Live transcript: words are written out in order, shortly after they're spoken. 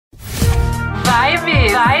Vibe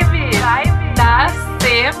da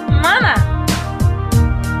semana.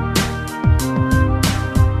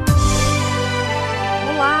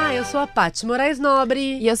 Olá, eu sou a Paty Moraes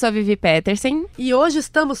Nobre. E eu sou a Vivi Pettersenn. E hoje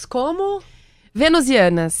estamos como?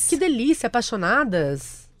 Venusianas. Que delícia,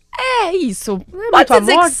 apaixonadas. É isso. Pode Pode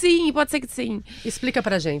ser que sim, pode ser que sim. Explica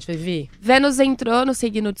pra gente, Vivi. Vênus entrou no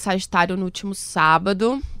signo de Sagitário no último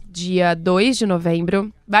sábado, dia 2 de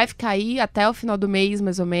novembro. Vai ficar aí até o final do mês,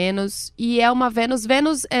 mais ou menos. E é uma Vênus.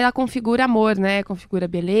 Vênus, ela configura amor, né? Configura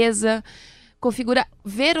beleza, configura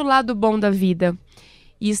ver o lado bom da vida.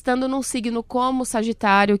 E estando num signo como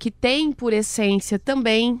Sagitário, que tem por essência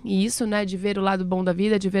também isso, né? De ver o lado bom da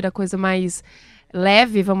vida, de ver a coisa mais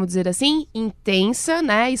leve, vamos dizer assim, intensa,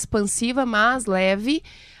 né? Expansiva, mas leve.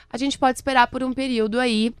 A gente pode esperar por um período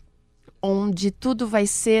aí onde tudo vai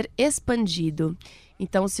ser expandido.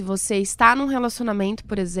 Então, se você está num relacionamento,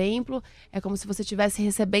 por exemplo, é como se você estivesse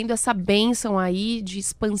recebendo essa bênção aí de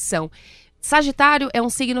expansão. Sagitário é um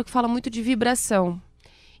signo que fala muito de vibração.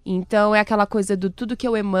 Então, é aquela coisa do tudo que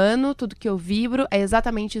eu emano, tudo que eu vibro, é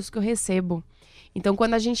exatamente isso que eu recebo. Então,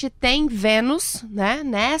 quando a gente tem Vênus, né,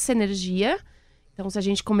 nessa energia, então se a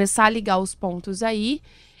gente começar a ligar os pontos aí,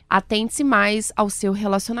 atente-se mais ao seu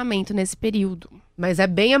relacionamento nesse período. Mas é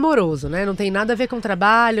bem amoroso, né? Não tem nada a ver com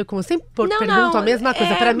trabalho, com... Eu sempre pergunto a mesma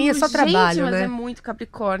coisa. Pra mim é só trabalho, mas né? é muito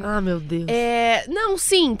Capricórnio. Ah, meu Deus. Não,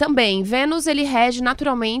 sim, também. Vênus, ele rege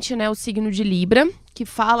naturalmente, né, o signo de Libra, que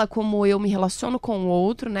fala como eu me relaciono com o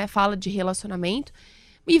outro, né? Fala de relacionamento.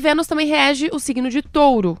 E Vênus também rege o signo de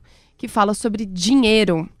Touro, que fala sobre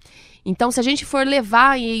dinheiro. Então, se a gente for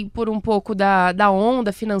levar aí por um pouco da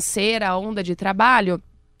onda financeira, a onda de trabalho,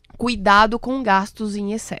 cuidado com gastos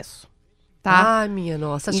em excesso. Tá? Ai, minha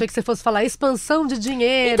nossa, achei que você fosse falar expansão de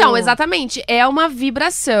dinheiro. Então, exatamente, é uma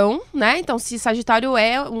vibração, né? Então, se Sagitário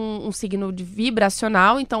é um signo de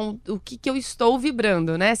vibracional, então o que eu estou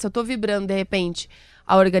vibrando, né? Se eu estou vibrando, de repente,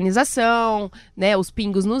 a organização, né? Os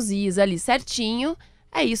pingos nos is ali certinho,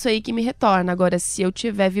 é isso aí que me retorna. Agora, se eu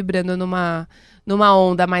estiver vibrando numa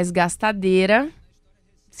onda mais gastadeira,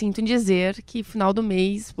 sinto em dizer que final do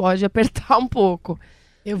mês pode apertar um pouco.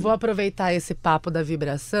 Eu vou aproveitar esse papo da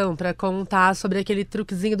vibração para contar sobre aquele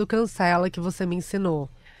truquezinho do cancela que você me ensinou.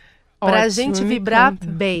 Pra gente vibrar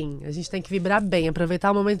bem. A gente tem que vibrar bem,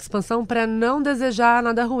 aproveitar o momento de expansão para não desejar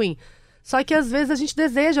nada ruim. Só que às vezes a gente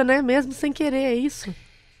deseja, né? Mesmo sem querer, é isso. O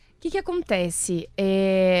que acontece?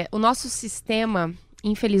 O nosso sistema,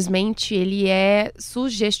 infelizmente, ele é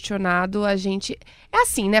sugestionado. A gente... É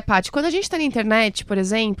assim, né, Paty? Quando a gente tá na internet, por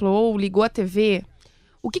exemplo, ou ligou a TV...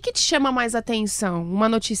 O que te chama mais atenção? Uma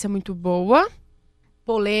notícia muito boa?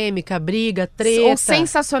 Polêmica, briga, treta. Ou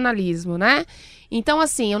sensacionalismo, né? Então,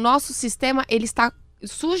 assim, o nosso sistema, ele está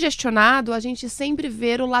sugestionado a gente sempre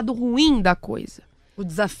ver o lado ruim da coisa. O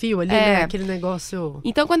desafio ali, né? Aquele negócio...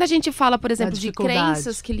 Então, quando a gente fala, por exemplo, de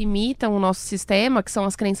crenças que limitam o nosso sistema, que são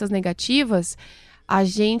as crenças negativas, a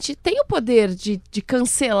gente tem o poder de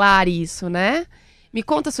cancelar isso, né? Me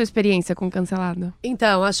conta a sua experiência com cancelado.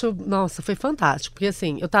 Então, nossa, foi fantástico. Porque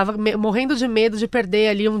assim, eu tava morrendo de medo de perder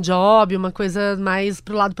ali um job, uma coisa mais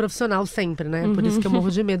pro lado profissional sempre, né? Por isso que eu morro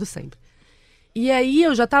de medo sempre. E aí,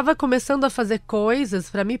 eu já tava começando a fazer coisas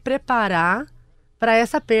pra me preparar pra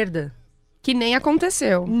essa perda. Que nem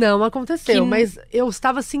aconteceu. Não aconteceu, mas eu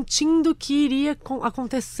estava sentindo que iria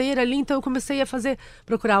acontecer ali, então eu comecei a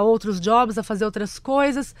procurar outros jobs, a fazer outras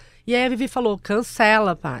coisas. E aí a Vivi falou,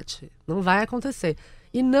 cancela, Paty, não vai acontecer.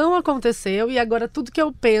 E não aconteceu, e agora tudo que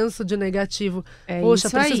eu penso de negativo, poxa,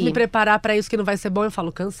 preciso me preparar para isso que não vai ser bom, eu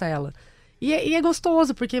falo, cancela. E é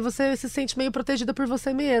gostoso, porque você se sente meio protegida por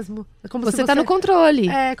você mesmo. É como você tá no controle.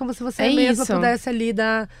 É, como se você mesma pudesse ali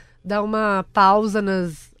dar uma pausa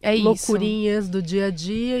nas loucurinhas do dia a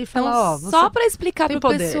dia e falar, então, só para explicar pro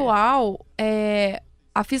pessoal,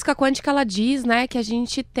 a física quântica, ela diz, né, que a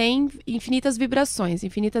gente tem infinitas vibrações,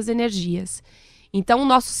 infinitas energias. Então, o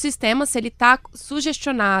nosso sistema, se ele tá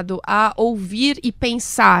sugestionado a ouvir e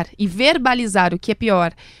pensar e verbalizar o que é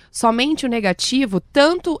pior, somente o negativo,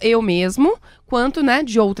 tanto eu mesmo, quanto, né,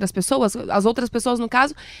 de outras pessoas, as outras pessoas, no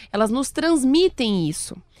caso, elas nos transmitem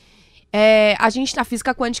isso. A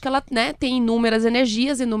física quântica, ela, né, tem inúmeras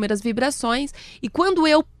energias, inúmeras vibrações, e quando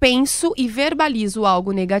eu penso e verbalizo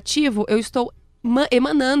algo negativo, eu estou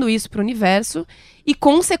emanando isso para o universo, e,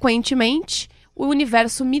 consequentemente, o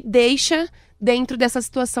universo me deixa dentro dessa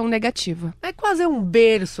situação negativa. É quase um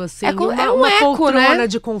berço, assim, uma eco, poltrona, né?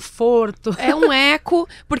 De conforto. É um eco,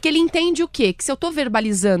 porque ele entende o quê? Que se eu estou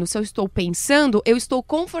verbalizando, se eu estou pensando, eu estou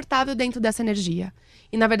confortável dentro dessa energia.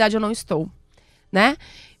 E, na verdade, eu não estou. Né?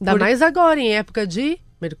 Ainda mais agora, em época de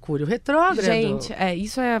Mercúrio retrógrado. Gente,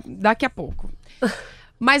 isso é daqui a pouco.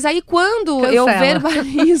 Mas aí quando eu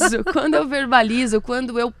verbalizo,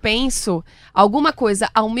 quando eu penso alguma coisa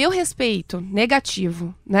ao meu respeito,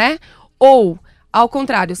 negativo, né? Ou, ao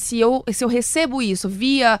contrário, se eu recebo isso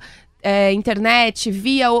via internet,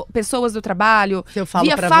 via pessoas do trabalho,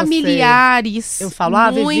 via familiares, eu falo,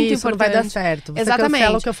 muito Vivi, importante. isso não vai dar certo. Você Exatamente.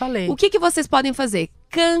 cancela o que eu falei. O que vocês podem fazer?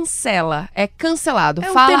 Cancela. É cancelado. É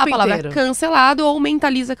o Fala a tempo palavra inteiro. cancelado ou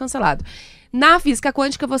mentaliza cancelado. Na física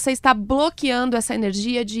quântica, você está bloqueando essa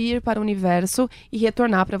energia de ir para o universo e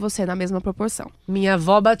retornar para você na mesma proporção. Minha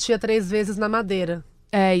avó batia 3 vezes na madeira.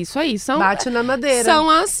 É isso aí. Bate na madeira.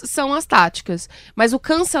 São as táticas. Mas o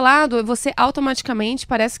cancelado, você automaticamente,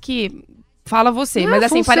 parece que... Fala você, mas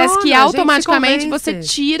assim, funciona, parece que a gente se automaticamente convence. você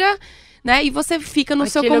tira, né? E você fica no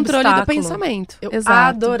seu Aquele controle do obstáculo. pensamento. Eu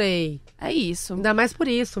Exato. adorei. É isso. Ainda mais por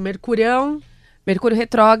isso. Mercurião. Mercúrio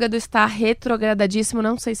retrógrado está retrogradadíssimo.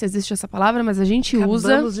 Não sei se existe essa palavra, mas a gente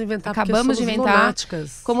usa. Acabamos de inventar, porque somos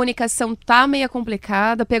lunáticas. Comunicação tá meio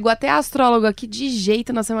complicada. Pegou até a astróloga aqui de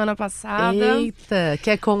jeito na semana passada. Eita,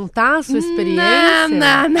 quer contar a sua experiência?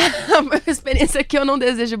 Não. Uma experiência que eu não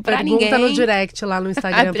desejo pra ninguém. Pergunta no direct lá no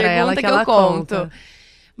Instagram pra ela que ela conta.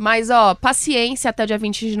 Mas, paciência até o dia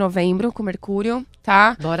 20 de novembro com Mercúrio,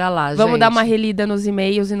 tá? Bora lá, gente. Vamos dar uma relida nos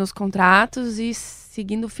e-mails e nos contratos e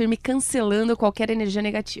seguindo firme, cancelando qualquer energia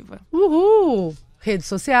negativa. Uhul! Redes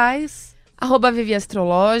sociais. @Vivi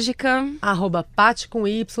Astrológica. @Paty com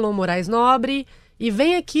Y, Moraes Nobre. E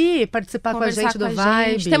vem aqui participar com a gente do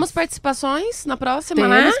Vibes. Temos participações na próxima,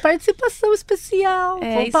 Temos né? participação especial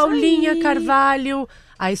com isso Paulinha aí. Carvalho,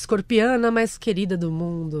 a escorpiana mais querida do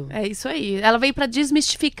mundo. É isso aí. Ela veio pra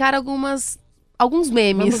desmistificar alguns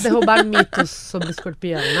memes. Vamos derrubar mitos sobre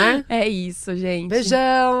escorpião, né? É isso, gente.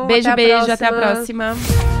 Beijão. Beijo, até até a próxima.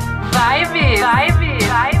 Vibe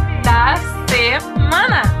da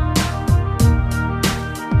semana.